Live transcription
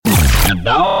And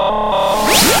now,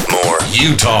 more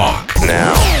You Talk.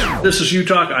 Now. This is You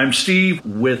Talk. I'm Steve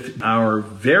with our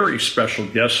very special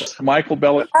guest,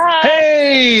 Mychal-Bella.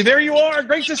 Hey, there you are.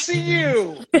 Great to see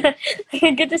you.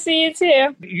 Good to see you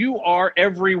too. You are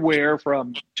everywhere,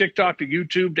 from TikTok to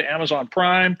YouTube to Amazon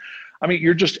Prime. I mean,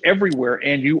 you're just everywhere,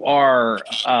 and you are.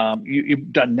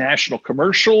 You've done national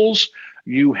commercials.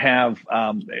 You have.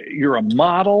 You're a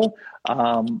model.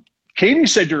 Katie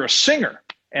said you're a singer,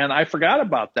 and I forgot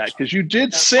about that because you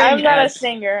did sing. I'm not a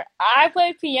singer. I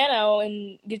play piano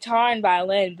and guitar and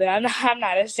violin, but I'm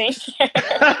not a singer.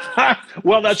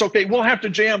 Well, that's okay. We'll have to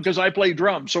jam because I play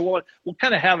drums, so we'll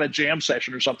kind of have a jam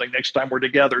session or something next time we're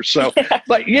together. So,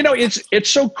 but you know, it's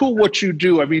so cool what you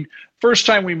do. I mean, first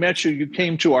time we met you, you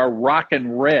came to our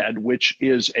Rockin' Red, which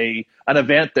is an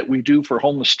event that we do for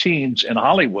homeless teens in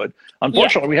Hollywood.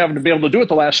 Unfortunately, we haven't been able to do it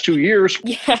the last 2 years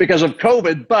because of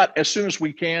COVID. But as soon as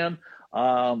we can,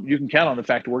 you can count on the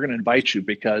fact that we're going to invite you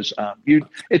because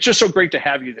it's just so great to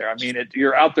have you there. I mean,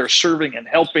 you're out there serving and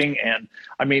helping, and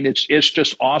I mean, it's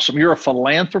just awesome. You're a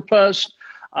philanthropist,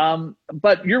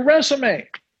 but your resume,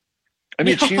 I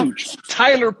mean, it's huge.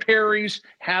 Tyler Perry's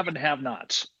Have and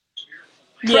Have-Nots.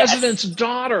 President's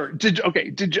daughter.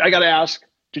 I got to ask,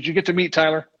 did you get to meet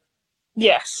Tyler?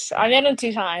 Yes, I met him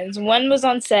 2 times. One was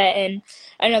on set, and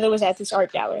another was at this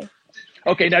art gallery.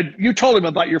 Okay, now you told him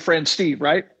about your friend Steve,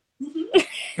 right?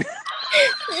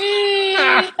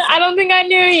 I don't think I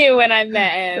knew you when I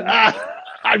met him.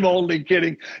 I'm only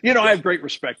kidding. You know, I have great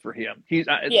respect for him.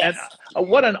 And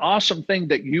what an awesome thing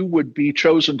that you would be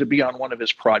chosen to be on one of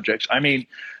his projects. I mean,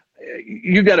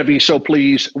 you got to be so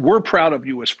pleased. We're proud of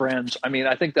you as friends. I mean,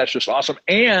 I think that's just awesome.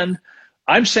 And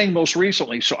I'm saying most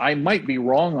recently, so I might be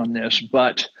wrong on this,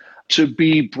 but to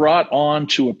be brought on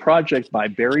to a project by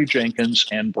Barry Jenkins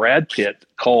and Brad Pitt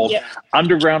called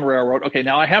Underground Railroad. Okay,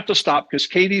 now I have to stop because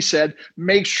Katie said,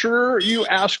 make sure you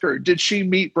ask her, did she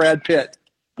meet Brad Pitt?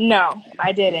 No,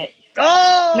 I didn't.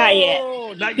 Oh! Not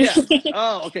yet. Not yet.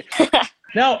 Oh, okay.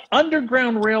 Now,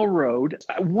 Underground Railroad,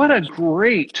 what a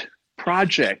great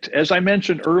project. As I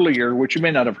mentioned earlier, which you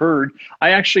may not have heard,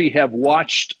 I actually have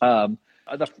watched the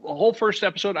whole first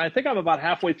episode. I think I'm about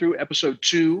halfway through episode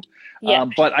 2,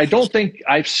 but I don't think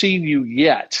I've seen you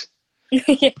yet.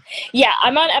 Yeah,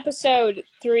 I'm on episode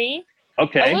 3.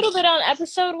 Okay. A little bit on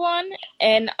episode 1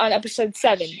 and on episode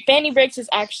 7. Fanny Briggs is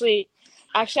actually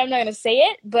I'm not going to say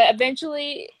it, but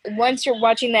eventually, once you're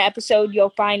watching the episode, you'll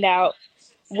find out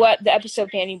what the episode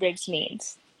Fanny Briggs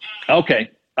means.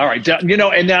 Okay. All right. You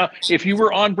know, and now if you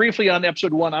were on briefly on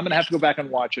episode 1, I'm going to have to go back and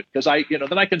watch it because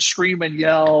then I can scream and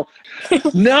yell.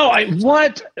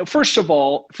 First of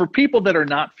all, for people that are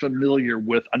not familiar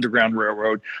with Underground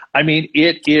Railroad, I mean,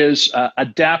 it is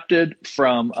adapted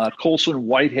from Colson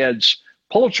Whitehead's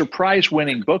Pulitzer Prize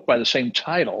winning book by the same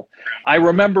title. I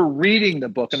remember reading the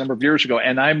book a number of years ago,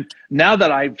 and now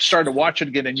that I've started to watch it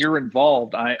again and you're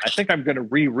involved, I think I'm going to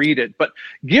reread it. But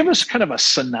give us kind of a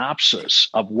synopsis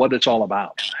of what it's all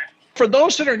about. For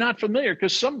those that are not familiar,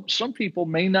 because some people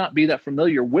may not be that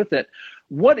familiar with it,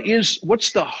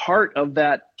 what's the heart of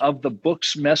the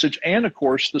book's message and, of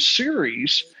course, the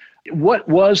series? What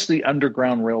was the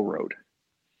Underground Railroad?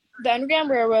 The Underground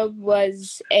Railroad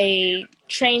was a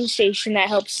train station that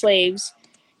helped slaves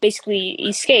basically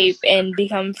escape and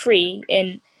become free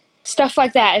and stuff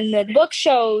like that. And the book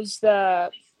shows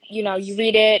you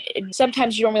read it, and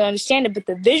sometimes you don't really understand it, but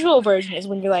the visual version is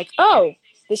when you're like, oh,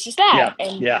 this is that.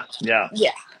 Yeah.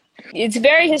 It's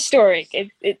very historic.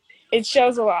 It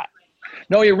shows a lot.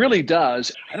 No, it really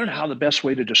does. I don't know how the best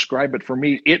way to describe it for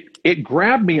me. It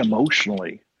grabbed me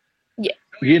emotionally. Yeah.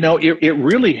 You know, it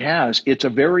really has. It's a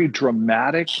very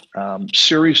dramatic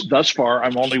series thus far.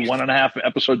 I'm only 1.5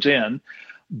 episodes in,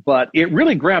 but it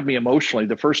really grabbed me emotionally.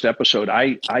 The first episode,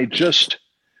 I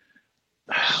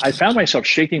found myself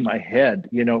shaking my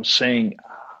head, saying,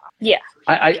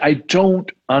 I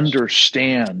don't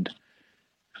understand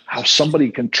how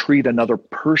somebody can treat another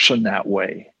person that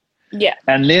way. Yeah.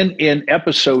 And then in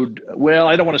episode,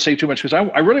 I don't want to say too much because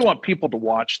I really want people to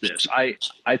watch this. I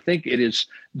think it is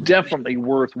definitely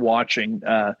worth watching,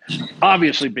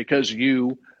 obviously because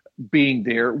you being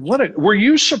there. Were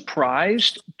you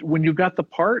surprised when you got the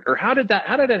part, or how did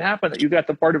it happen that you got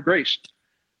the part of Grace?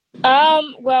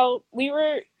 Well, we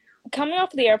were coming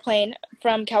off the airplane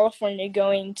from California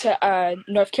going to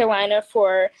North Carolina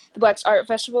for the Blacks Art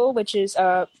Festival, which is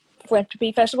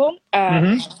philanthropy festival.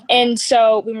 And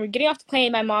so when we were getting off the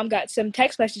plane, my mom got some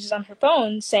text messages on her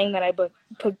phone saying that I booked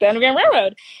the Underground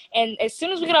Railroad. And as soon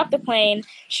as we got off the plane,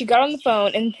 she got on the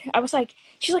phone and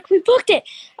she's like, we booked it.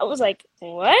 I was like,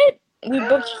 what? we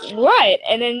booked what?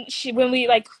 And then when we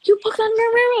like, you booked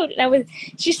Underground Railroad, and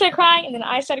she started crying, and then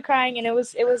I started crying, and it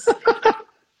was, it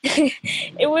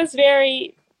was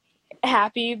very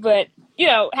happy, but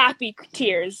happy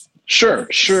tears. Sure,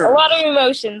 A sure, lot of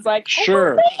emotions, like, oh my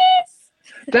sure.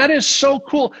 goodness. That is so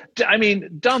cool. I mean,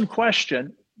 dumb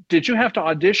question. Did you have to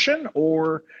audition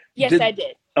or Yes, I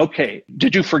did. Okay.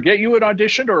 Did you forget you had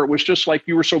auditioned, or it was just like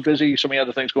you were so busy, so many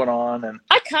other things going on? And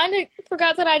I kind of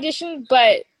forgot that I auditioned,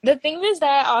 but the thing is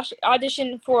that I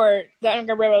auditioned for the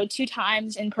Underground Railroad 2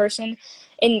 times in person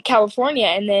in California,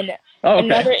 and then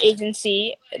another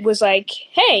agency was like,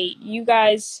 hey, you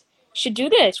guys should do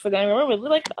this for the Underground Railroad. We're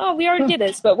like, oh, we already did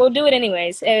this, but we'll do it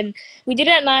anyways. And we did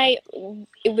it at night.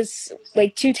 It was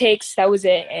like 2 takes. That was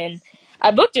it. And I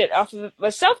booked it off of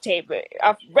a self-tape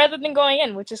rather than going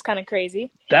in, which is kind of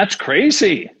crazy. That's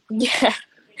crazy. Yeah.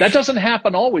 That doesn't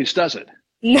happen always, does it?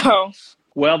 No.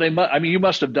 Well, you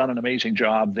must have done an amazing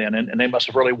job then, and they must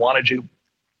have really wanted you.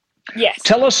 Yes.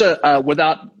 Tell us,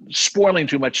 without spoiling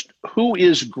too much, who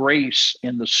is Grace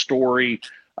in the story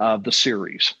of the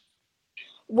series?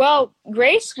 Well,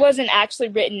 Grace wasn't actually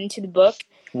written into the book.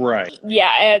 Right.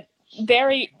 Yeah,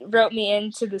 Barry wrote me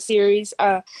into the series.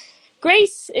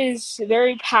 Grace is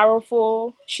very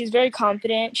powerful. She's very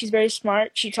confident. She's very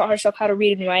smart. She taught herself how to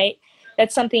read and write.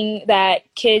 That's something that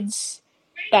kids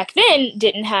back then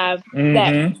didn't have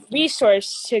that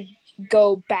resource to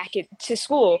go back to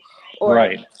school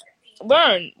or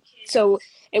learn. So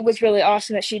it was really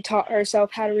awesome that she taught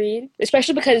herself how to read,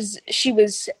 especially because she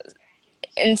was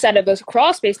inside of a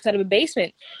crawl space, inside of a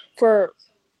basement for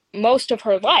most of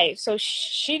her life. So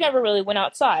she never really went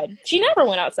outside. She never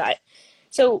went outside.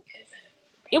 So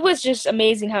it was just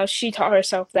amazing how she taught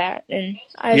herself that, and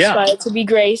I aspire to be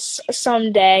Grace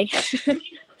someday.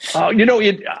 I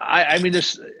mean,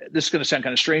 this is going to sound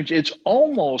kind of strange. It's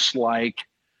almost like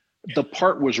the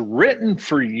part was written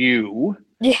for you.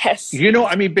 Yes.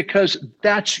 I mean, because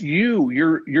that's you.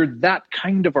 You're that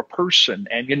kind of a person,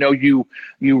 and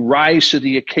you rise to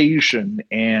the occasion,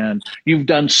 and you've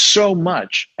done so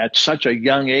much at such a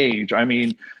young age. I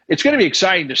mean, it's going to be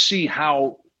exciting to see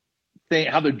how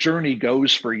the journey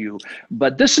goes for you.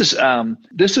 But this is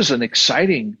an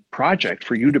exciting project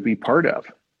for you to be part of.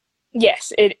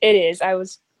 Yes, it is. I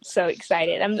was so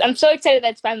excited. I'm so excited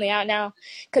that it's finally out now,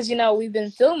 because we've been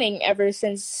filming ever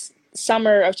since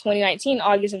summer of 2019,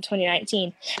 August of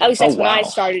 2019. At least that's when I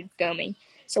started filming.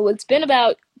 So it's been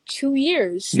about 2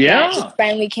 years that it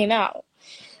finally came out.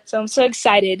 So I'm so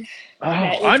excited. Oh,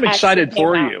 I'm excited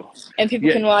for you. And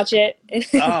people can watch it.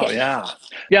 Oh, yeah.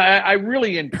 Yeah, I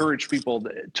really encourage people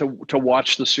to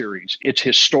watch the series. It's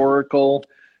historical.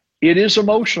 It is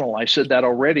emotional. I said that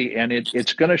already. And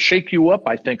it's going to shake you up,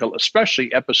 I think,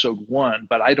 especially episode 1.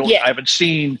 But I haven't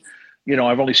seen,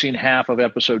 I've only seen half of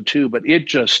episode 2. But it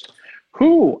just,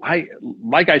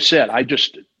 like I said, I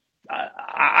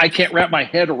can't wrap my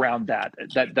head around that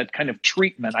kind of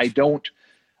treatment. I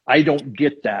don't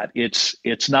get that.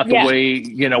 It's not the way,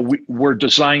 we're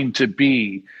designed to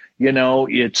be.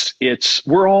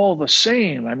 We're all the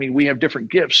same. I mean, we have different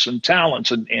gifts and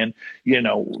talents, and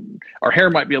our hair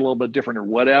might be a little bit different or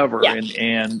whatever. Yeah.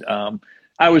 And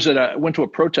I went to a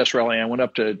protest rally. I went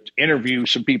up to interview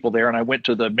some people there, and I went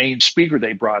to the main speaker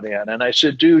they brought in, and I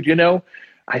said, dude,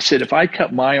 I said, if I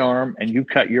cut my arm and you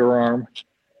cut your arm,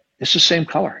 it's the same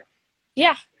color.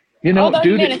 Yeah. All about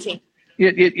humanity.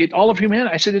 All of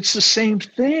humanity. I said, it's the same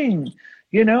thing,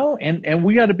 and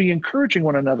we got to be encouraging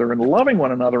one another and loving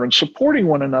one another and supporting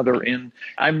one another. And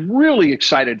I'm really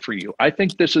excited for you. I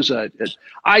think this is I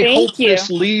hope this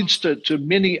leads to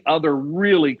many other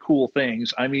really cool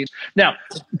things. I mean, now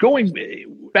going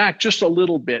back just a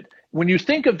little bit, when you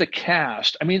think of the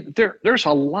cast, I mean, there's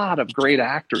a lot of great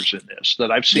actors in this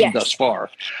that I've seen thus far.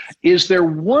 Is there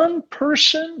one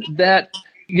person that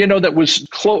that was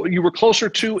you were closer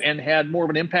to and had more of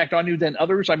an impact on you than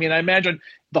others? I mean, I imagine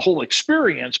the whole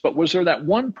experience, but was there that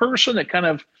one person that kind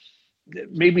of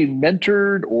maybe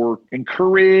mentored or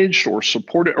encouraged or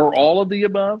supported, or all of the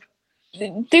above?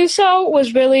 Thuso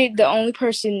was really the only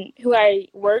person who I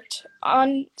worked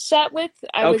on set with.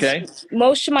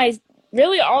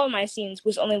 Really all of my scenes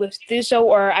was only with Thuso,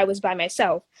 or I was by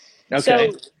myself. Okay.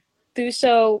 So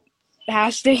Thuso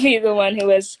has to be the one who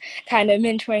was kind of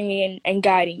mentoring me and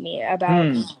guiding me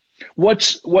about.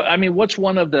 What's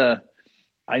one of the,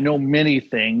 I know many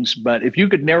things, but if you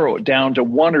could narrow it down to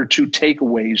 1 or 2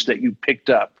 takeaways that you picked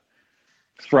up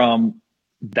from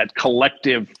that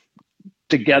collective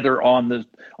together on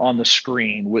the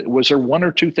screen, was there 1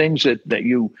 or 2 things that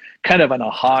you kind of an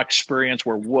aha experience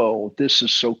where, whoa, this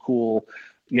is so cool,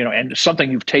 and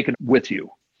something you've taken with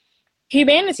you?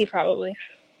 Humanity, probably.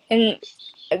 And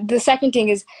the second thing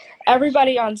is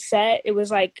everybody on set, it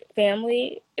was like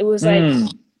family. It was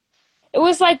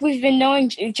like we've been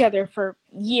knowing each other for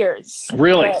years.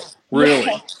 Really? But, Really?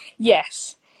 yeah,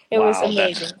 yes, it was Wow.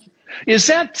 amazing. Is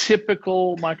that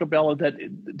typical, Mychal-Bella?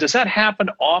 Does that happen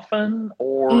often,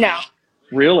 or No,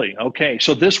 really? Okay,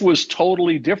 so this was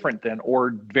totally different then,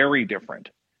 or very different.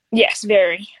 yes,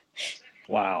 very.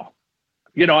 Wow.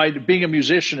 Being a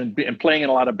musician and playing in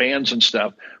a lot of bands and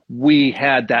stuff, we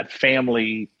had that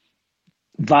family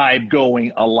vibe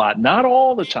going a lot. Not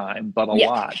all the time, but a Yeah,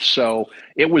 lot. So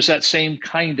it was that same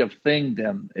kind of thing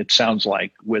then, it sounds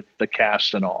like, with the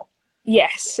cast and all.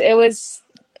 yes, it was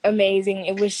amazing.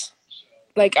 It was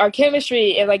like our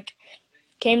chemistry. It like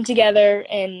came together,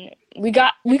 and we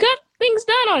got things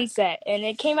done on set, and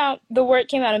it came out. The work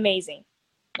came out amazing.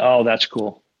 Oh, that's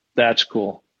cool. That's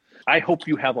cool. I hope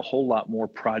you have a whole lot more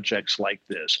projects like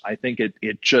this. I think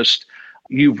it just,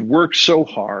 you've worked so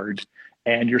hard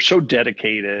and you're so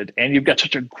dedicated and you've got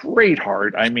such a great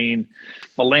heart. I mean,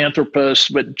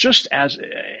 philanthropist, but just as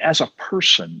a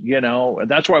person, and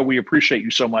that's why we appreciate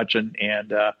you so much. And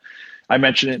I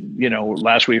mentioned it,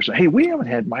 last week. So, hey, we haven't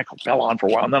had Mychal-Bella on for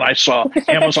a while. And then I saw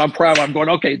Amazon Prime. I'm going,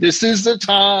 okay, this is the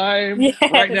time. Yes.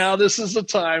 Right now. This is the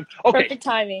time. Okay. Perfect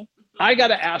timing. I got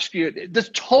to ask you, this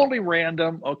is totally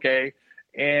random, okay?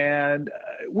 And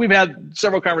we've had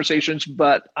several conversations,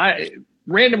 but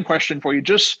random question for you,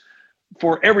 just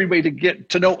for everybody to get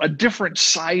to know a different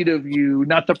side of you,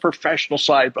 not the professional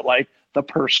side, but like the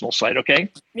personal side, okay?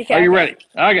 Okay, Are you okay. ready?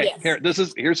 Okay,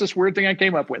 Yes. here's this weird thing I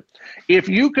came up with. If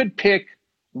you could pick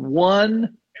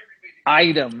one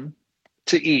item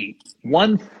to eat,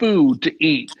 one food to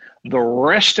eat the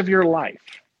rest of your life,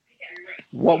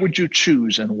 what would you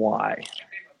choose and why?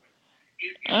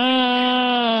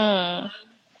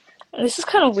 This is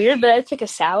kind of weird, but I'd pick a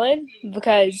salad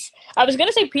because I was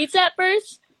gonna say pizza at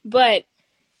first, but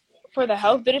for the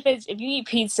health benefits, if you eat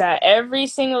pizza every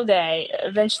single day,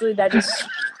 eventually that just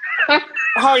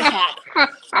heart attack.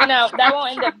 That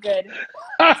won't end up good.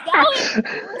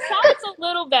 Salad's a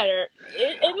little better.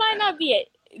 It might not be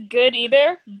good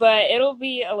either, but it'll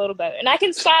be a little better. And I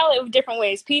can style it with different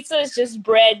ways. Pizza is just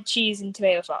bread, cheese, and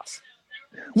tomato sauce.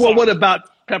 Well, what about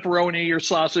pepperoni or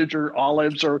sausage or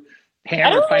olives or ham I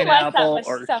or don't really like that pineapple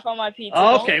much stuff on my pizza.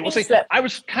 Okay, well, see, I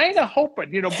was kind of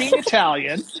hoping, being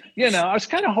Italian, I was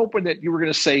kind of hoping that you were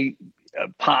going to say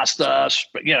pasta,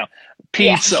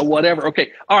 pizza, Yeah. whatever.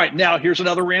 Okay, all right. Now here's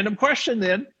another random question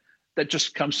then that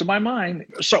just comes to my mind.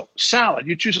 So salad,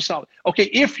 you choose a salad. Okay,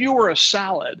 if you were a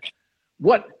salad,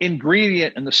 what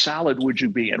ingredient in the salad would you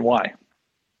be and why?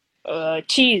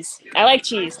 Cheese. I like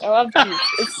cheese. I love cheese.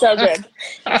 It's so good.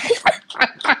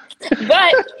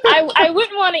 But I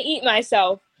wouldn't want to eat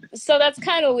myself, so that's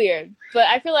kind of weird. But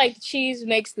I feel like cheese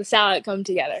makes the salad come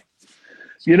together.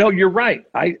 You're right.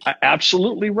 I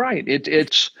absolutely right.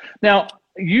 It's now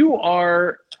you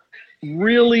are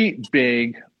really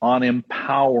big on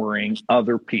empowering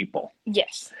other people.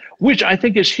 Yes. Which I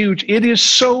think is huge. It is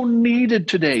so needed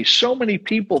today. So many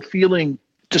people feeling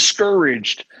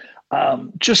discouraged,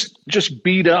 just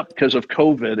beat up because of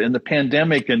COVID and the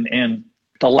pandemic and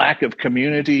the lack of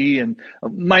community. And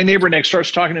my neighbor next door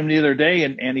was talking to him the other day,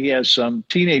 and he has some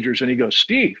teenagers, and he goes,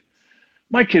 Steve,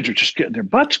 my kids are just getting their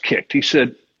butts kicked. He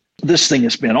said, this thing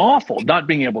has been awful, not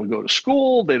being able to go to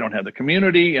school. They don't have the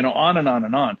community, on and on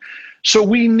and on. So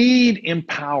we need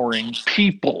empowering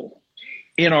people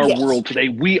in our world today.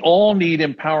 We all need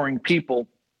empowering people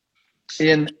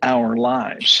in our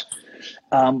lives.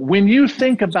 When you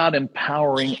think about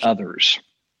empowering others,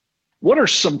 what are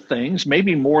some things,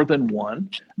 maybe more than one,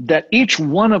 that each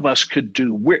one of us could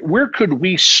do? Where could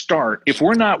we start if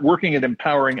we're not working at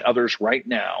empowering others right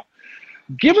now?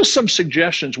 Give us some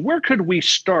suggestions. Where could we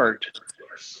start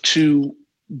to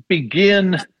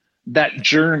begin that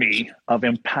journey of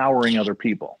empowering other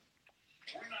people?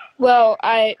 Well,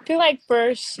 I feel like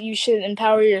first you should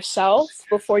empower yourself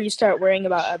before you start worrying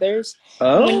about others.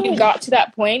 Oh. When you got to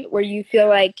that point where you feel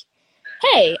like,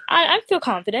 hey, I feel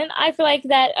confident. I feel like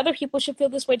that other people should feel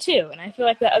this way too. And I feel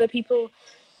like that other people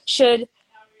should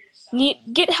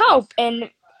get help. And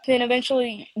then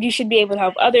eventually you should be able to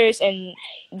help others, and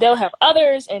they'll help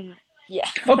others. And yeah.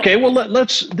 Okay, well,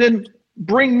 let's then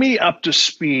bring me up to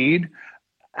speed.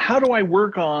 How do I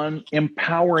work on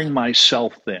empowering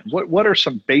myself then? What are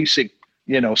some basic,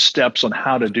 steps on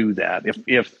how to do that?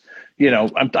 If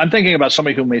I'm thinking about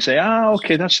somebody who may say,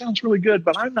 okay, that sounds really good,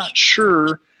 but I'm not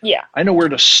sure. Yeah. I know where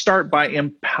to start by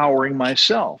empowering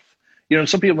myself.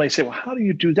 Some people may say, well, how do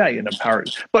you do that? Empower.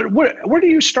 But where do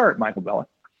you start, Mychal-Bella?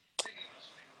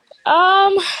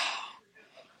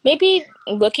 maybe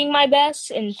looking my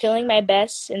best and feeling my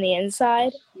best in the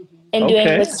inside and doing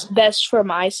Okay. what's best for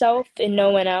myself and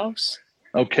no one else.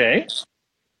 Okay.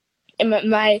 And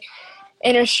my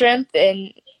inner strength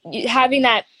and having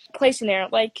that place in there,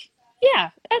 like, yeah,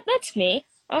 that's me.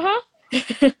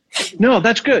 Uh-huh. No,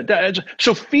 that's good.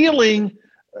 So feeling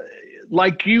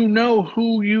like you know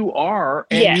who you are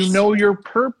and you Yes. know your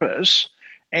purpose.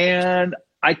 And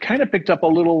I kind of picked up a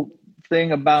little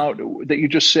thing about that you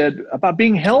just said about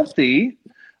being healthy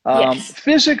Yes.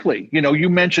 physically. You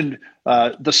mentioned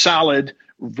the salad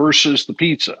versus the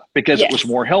pizza because it was Yes.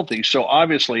 more healthy. So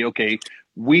obviously, okay,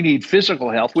 we need physical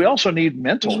health. We also need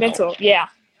mental health. Mental, yeah.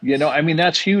 I mean,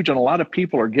 that's huge. And a lot of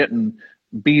people are getting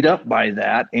beat up by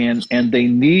that and they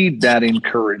need that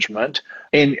encouragement.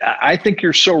 And I think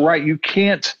you're so right. You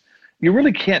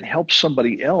really can't help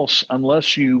somebody else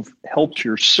unless you've helped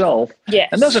yourself. And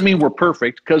Yes. doesn't mean we're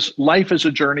perfect because life is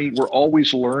a journey. We're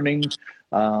always learning,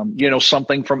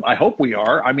 something from, I hope we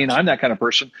are. I mean, I'm that kind of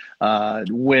person.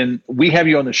 When we have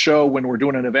you on the show, when we're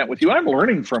doing an event with you, I'm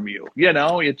learning from you.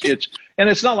 And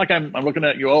it's not like I'm looking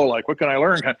at you, oh, like, what can I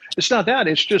learn? It's not that.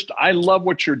 It's just, I love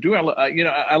what you're doing.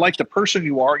 I like the person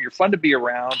you are. You're fun to be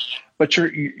around, but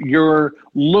you're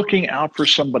looking out for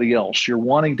somebody else. You're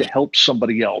wanting to help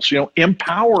somebody else,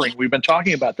 empowering. We've been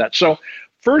talking about that. So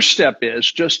first step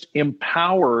is just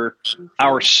empower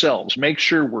ourselves, make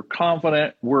sure we're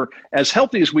confident, we're as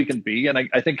healthy as we can be. And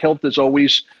I think health is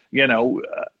always,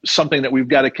 something that we've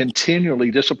got to continually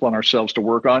discipline ourselves to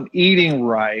work on. Eating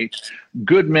right,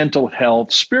 good mental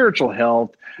health, spiritual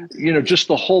health, just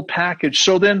the whole package.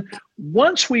 So then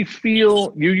once we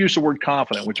feel, you use the word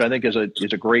confident, which I think is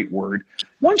a great word.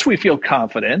 Once we feel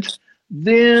confident,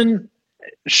 then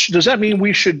does that mean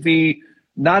we should be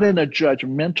not in a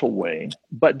judgmental way,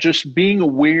 but just being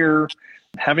aware,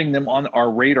 having them on our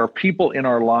radar, people in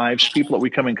our lives, people that we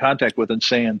come in contact with and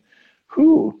saying,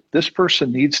 this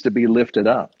person needs to be lifted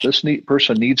up. This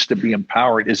person needs to be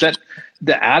empowered. Is that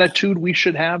the attitude we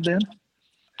should have then?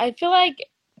 I feel like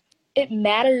it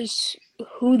matters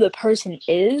who the person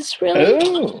is, really.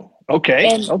 Oh,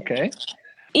 okay. And Okay.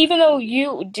 even though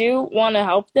you do want to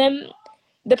help them,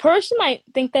 the person might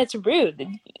think that's rude.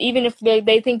 Even if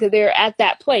they think that they're at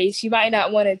that place, you might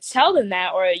not want to tell them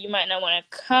that, or you might not want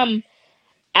to come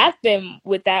at them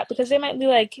with that because they might be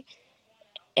like,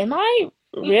 am I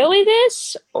really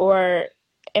this? Or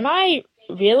am I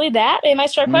really that? They might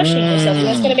start questioning themselves, and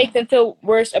that's going to make them feel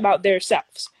worse about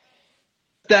themselves.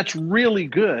 That's really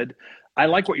good. I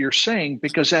like what you're saying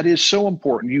because that is so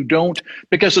important.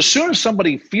 Because as soon as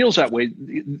somebody feels that way,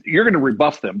 you're going to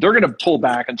rebuff them. They're going to pull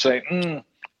back and say,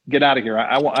 get out of here.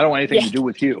 I don't want anything to do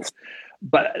with you.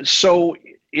 But so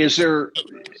is there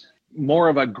more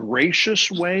of a gracious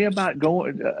way about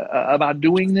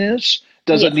doing this?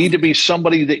 Does it need to be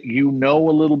somebody that you know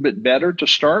a little bit better to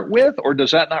start with, or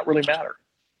does that not really matter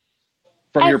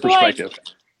from your perspective?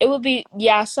 Like it would be,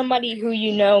 somebody who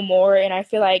you know more, and I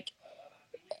feel like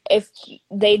if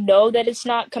they know that it's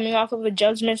not coming off of a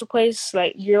judgmental place,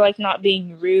 like you're like not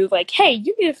being rude, like, hey,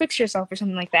 you need to fix yourself or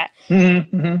something like that.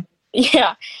 Mm-hmm.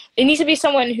 Yeah, it needs to be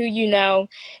someone who you know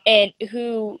and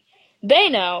who they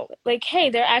know, like, hey,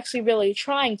 they're actually really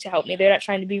trying to help me. They're not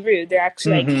trying to be rude. They're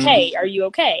actually like, hey, are you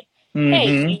okay? Hey,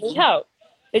 do you need help?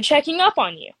 They're checking up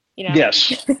on you.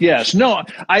 Yes. No,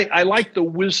 I like the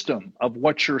wisdom of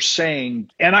what you're saying.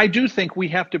 And I do think we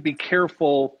have to be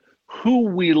careful who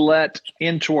we let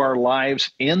into our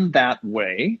lives in that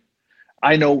way.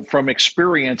 I know from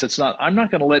experience, I'm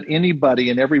not going to let anybody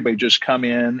and everybody just come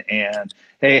in and,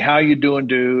 hey, how you doing,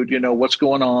 dude? What's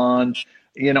going on?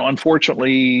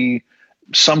 Unfortunately,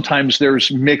 sometimes there's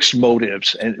mixed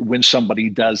motives when somebody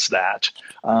does that.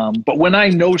 But when I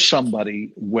know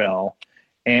somebody well,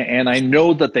 and I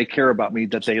know that they care about me,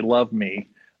 that they love me,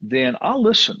 then I'll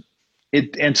listen.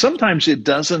 And sometimes it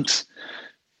doesn't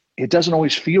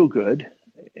always feel good.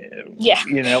 Yeah.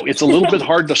 It's a little bit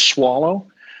hard to swallow,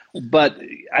 but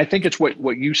I think it's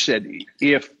what you said.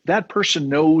 If that person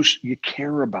knows you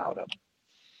care about them,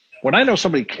 when I know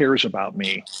somebody cares about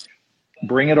me,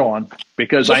 bring it on,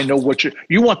 because I know what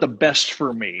you want the best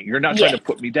for me. You're not trying to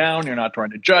put me down. You're not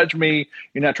trying to judge me.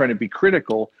 You're not trying to be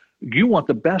critical. You want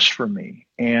the best for me.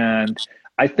 And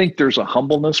I think there's a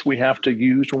humbleness we have to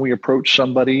use when we approach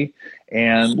somebody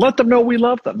and let them know we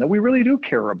love them, that we really do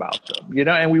care about them,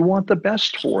 and we want the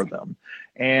best for them.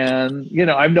 And,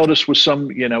 I've noticed with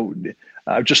some,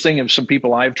 just thinking of some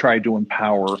people I've tried to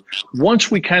empower,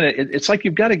 once we it's like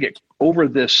you've got to get over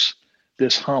this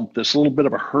hump, this little bit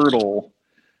of a hurdle.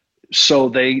 So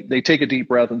they take a deep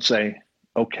breath and say,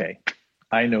 okay,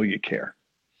 I know you care.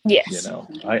 Yes.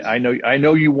 I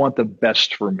know you want the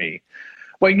best for me.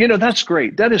 Well, that's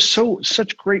great. That is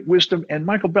such great wisdom. And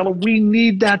Mychal-Bella, we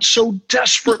need that so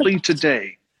desperately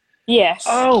today. Yes.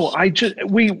 Oh,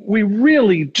 we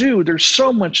really do. There's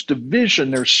so much division.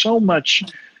 There's so much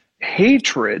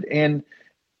hatred. And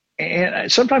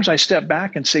sometimes I step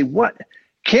back and say, what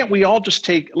can't we all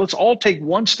let's all take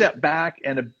one step back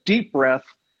and a deep breath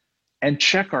and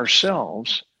check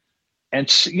ourselves. And,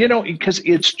 because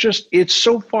it's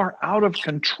so far out of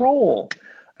control,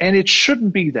 and it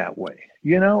shouldn't be that way.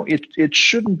 It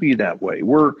shouldn't be that way.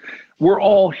 We're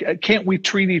all, can't we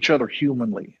treat each other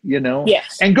humanly,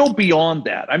 Yes. and go beyond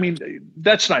that. I mean,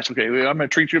 that's nice. Okay. I'm going to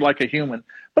treat you like a human,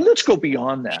 but let's go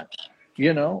beyond that.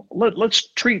 Let's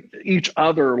treat each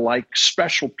other like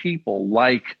special people,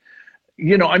 like,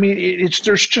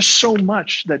 there's just so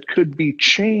much that could be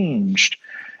changed.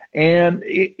 And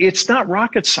it's not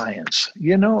rocket science.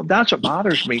 That's what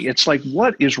bothers me. It's like,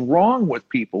 what is wrong with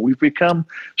people? We've become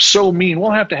so mean.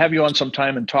 We'll have to have you on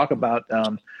sometime and talk about,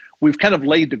 we've kind of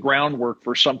laid the groundwork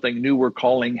for something new we're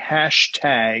calling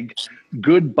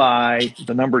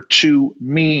 #goodbye2mean,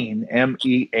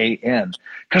 MEAN,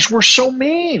 because we're so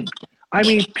mean. I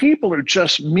mean, people are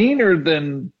just meaner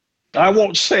than, I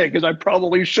won't say it because I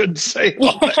probably shouldn't say it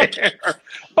on the air.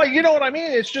 But you know what I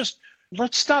mean? It's just,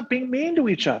 let's stop being mean to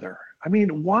each other. I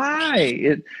mean,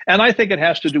 why? And I think it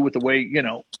has to do with the way,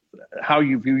 how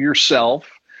you view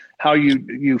yourself, how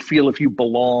you feel if you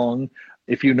belong,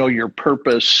 if you know your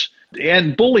purpose.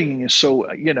 And bullying is so,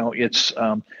 it's,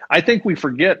 I think we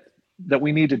forget that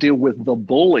we need to deal with the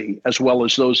bully as well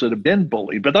as those that have been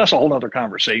bullied. But that's a whole other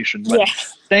conversation. But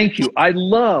Yes. Thank you. I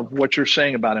love what you're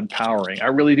saying about empowering. I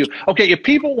really do. Okay, if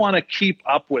people want to keep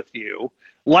up with you,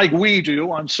 like we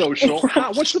do on social,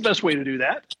 what's the best way to do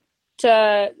that?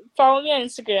 To follow me on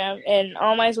Instagram and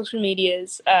all my social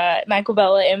medias,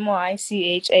 Mychal-Bella,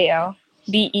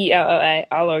 MYCHALBELLA,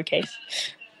 all lowercase.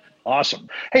 Awesome.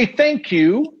 Hey, thank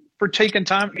you for taking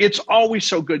time. It's always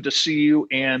so good to see you,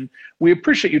 and we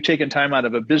appreciate you taking time out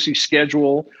of a busy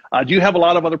schedule. Do you have a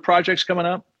lot of other projects coming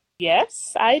up?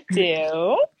 Yes, I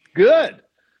do. Good.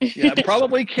 Yeah,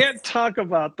 probably can't talk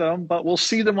about them, but we'll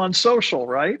see them on social,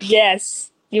 right?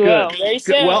 Yes, you will very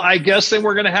soon. Good. Well, I guess then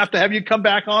we're going to have you come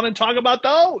back on and talk about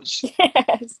those.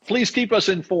 Yes. Please keep us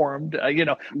informed.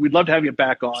 We'd love to have you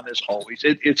back on as always.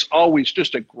 It's always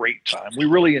just a great time. We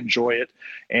really enjoy it.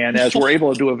 And as we're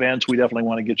able to do events, we definitely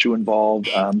want to get you involved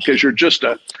because you're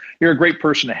a great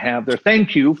person to have there.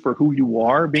 Thank you for who you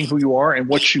are, being who you are, and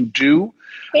what you do.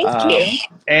 Thank you.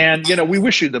 And, we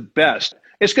wish you the best.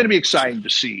 It's going to be exciting to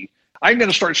see. I'm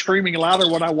going to start screaming louder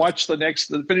when I watch finish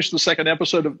the second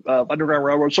episode of Underground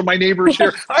Railroad. So my neighbors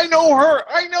here, I know her.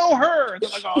 And they're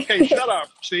like, oh, okay, shut up,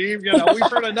 Steve. We've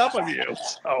heard enough of you.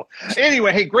 So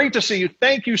anyway, hey, great to see you.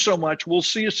 Thank you so much. We'll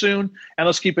see you soon, and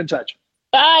let's keep in touch.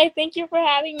 Bye. Thank you for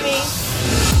having me.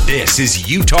 This is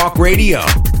U Talk Radio.